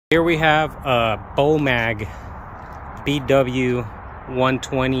Here we have a bomag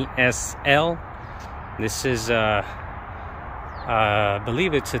BW120SL. This is I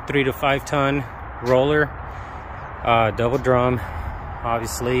believe it's a 3 to 5 ton roller, double drum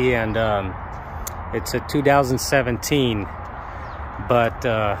obviously, and it's a 2017, but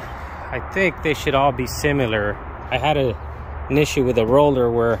I think they should all be similar. I had an issue with a roller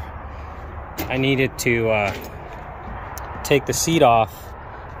where I needed to take the seat off,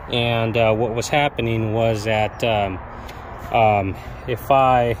 and what was happening was that if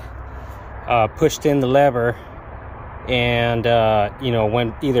I pushed in the lever and you know,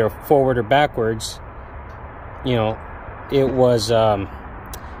 went either forward or backwards, you know, it was the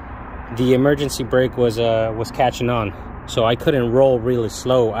emergency brake was catching on, so I couldn't roll really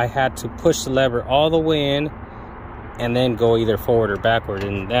slow. I had to push the lever all the way in and then go either forward or backward,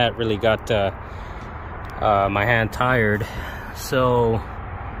 and that really got my hand tired. So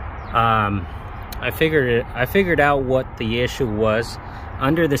I figured out what the issue was.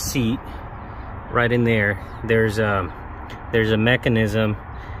 Under the seat, right in there, there's a mechanism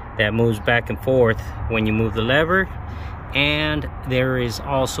that moves back and forth when you move the lever, and there is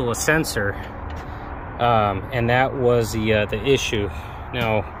also a sensor, and that was the issue.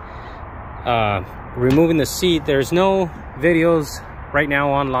 Now, removing the seat, there's no videos right now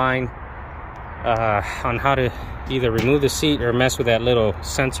online on how to either remove the seat or mess with that little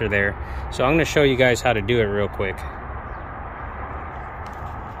sensor there. So I'm going to show you guys how to do it real quick.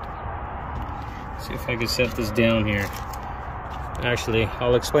 See if I can set this down here. Actually,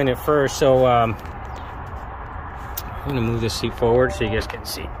 I'll explain it first. So I'm going to move this seat forward so you guys can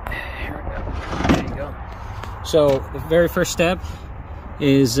see. Here we go. There you go. So the very first step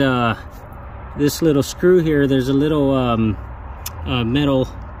is this little screw here. There's a little metal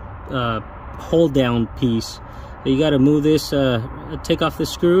hold down piece. You got to move this, take off the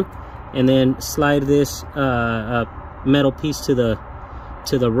screw, and then slide this metal piece to the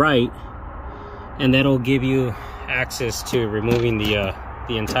right, and that'll give you access to removing the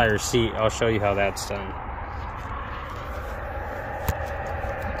entire seat. I'll show you how that's done.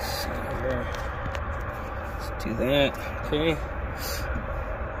 Let's see here. Let's do that. Okay.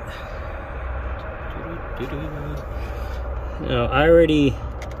 Now I already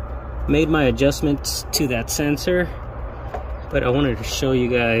made my adjustments to that sensor, but I wanted to show you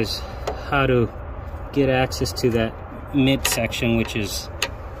guys how to get access to that mid section, which is,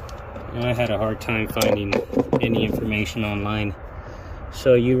 you know, I had a hard time finding any information online.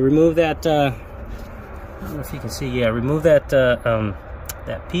 So you remove that, I don't know if you can see, yeah, remove that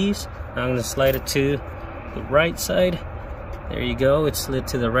that piece. Now I'm going to slide it to the right side. There you go, it's slid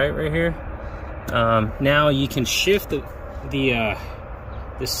to the right here. Now you can shift the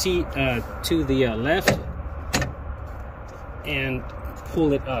seat to the left and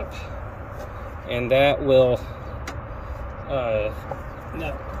pull it up, and that will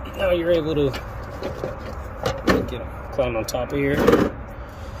now you're able to climb on top of here.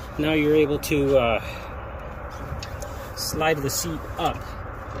 Now you're able to slide the seat up.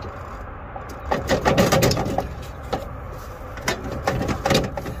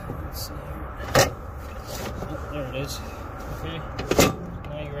 Let's see here. Oh, there it is. Okay.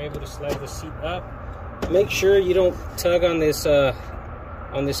 Able to slide the seat up. Make sure you don't tug on this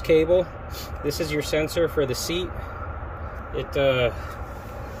cable. This is your sensor for the seat. It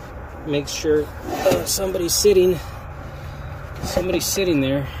makes sure somebody's sitting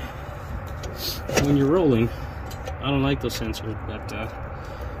there when you're rolling. I don't like those sensors, but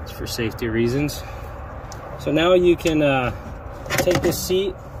it's for safety reasons. So now you can take this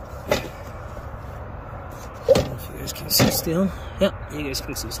seat. I don't know if you guys can see still. Yeah, you guys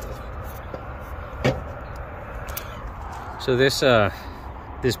can see still. So this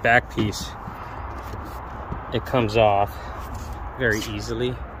this back piece, it comes off very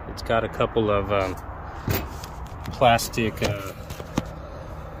easily. It's got a couple of plastic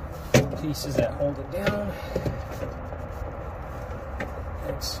pieces that hold it down.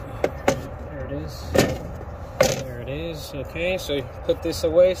 Let's see here. There it is. There it is. Okay, so you put this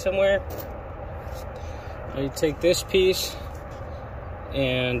away somewhere. Now you take this piece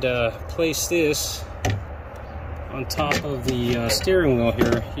and place this on top of the steering wheel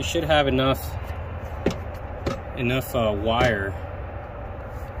here. You should have enough wire.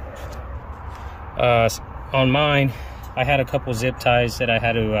 On mine, I had a couple zip ties that I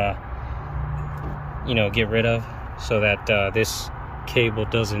had to you know, get rid of so that this cable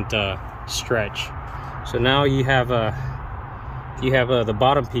doesn't stretch. So now you have the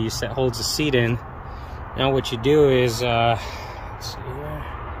bottom piece that holds the seat in. Now what you do is let's see here.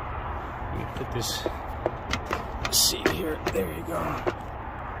 You put this seat here. There you go.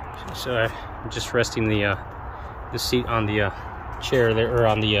 So I'm just resting the seat on the chair there, or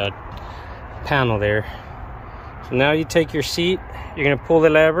on the panel there. So now you take your seat, you're gonna pull the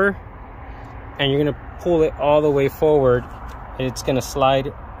lever, and you're gonna pull it all the way forward, and it's gonna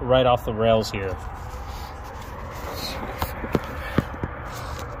slide right off the rails here.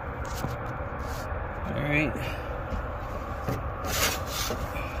 All right,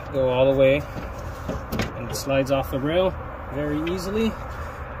 go all the way, and it slides off the rail very easily.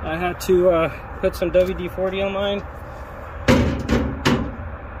 I had to put some WD-40 on mine,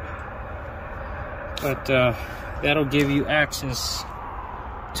 but that'll give you access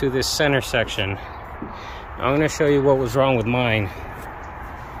to this center section. I'm going to show you what was wrong with mine.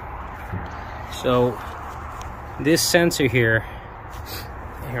 So this sensor here,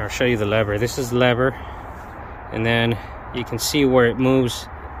 I'll show you the lever. This is the lever, and then you can see where it moves.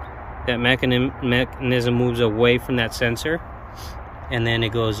 That mechanism moves away from that sensor, and then it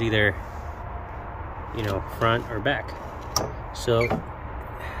goes either, you know, front or back. So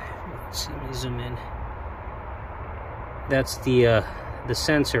let's see, let me zoom in. That's the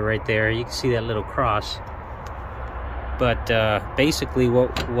sensor right there. You can see that little cross. But basically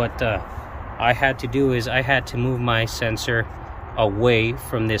what I had to do is I had to move my sensor away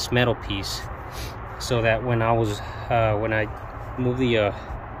from this metal piece, so that when I was when I move the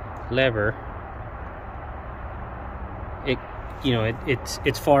lever, it, you know,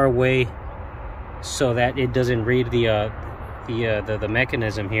 it's far away, so that it doesn't read the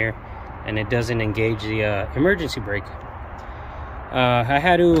mechanism here, and it doesn't engage the emergency brake. I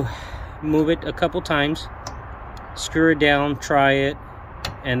had to move it a couple times, screw it down, try it,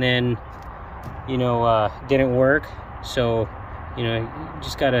 and then, you know, didn't work. So, you know, you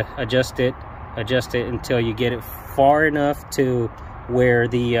just gotta adjust it until you get it far enough to where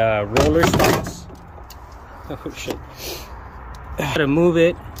the roller starts. Oh shit. Gotta move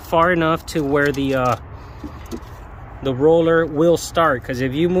it far enough to where the roller will start, because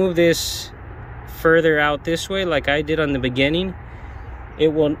if you move this further out this way like I did on the beginning, it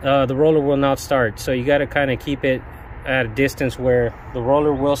will the roller will not start. So you got to kind of keep it at a distance where the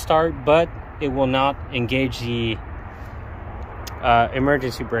roller will start, but it will not engage the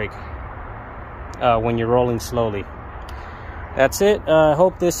emergency brake when you're rolling slowly. That's it. I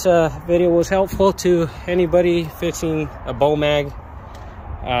hope this video was helpful to anybody fixing a bomag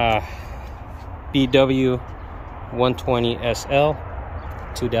BW 120 SL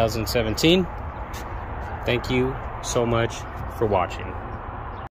 2017. Thank you so much for watching.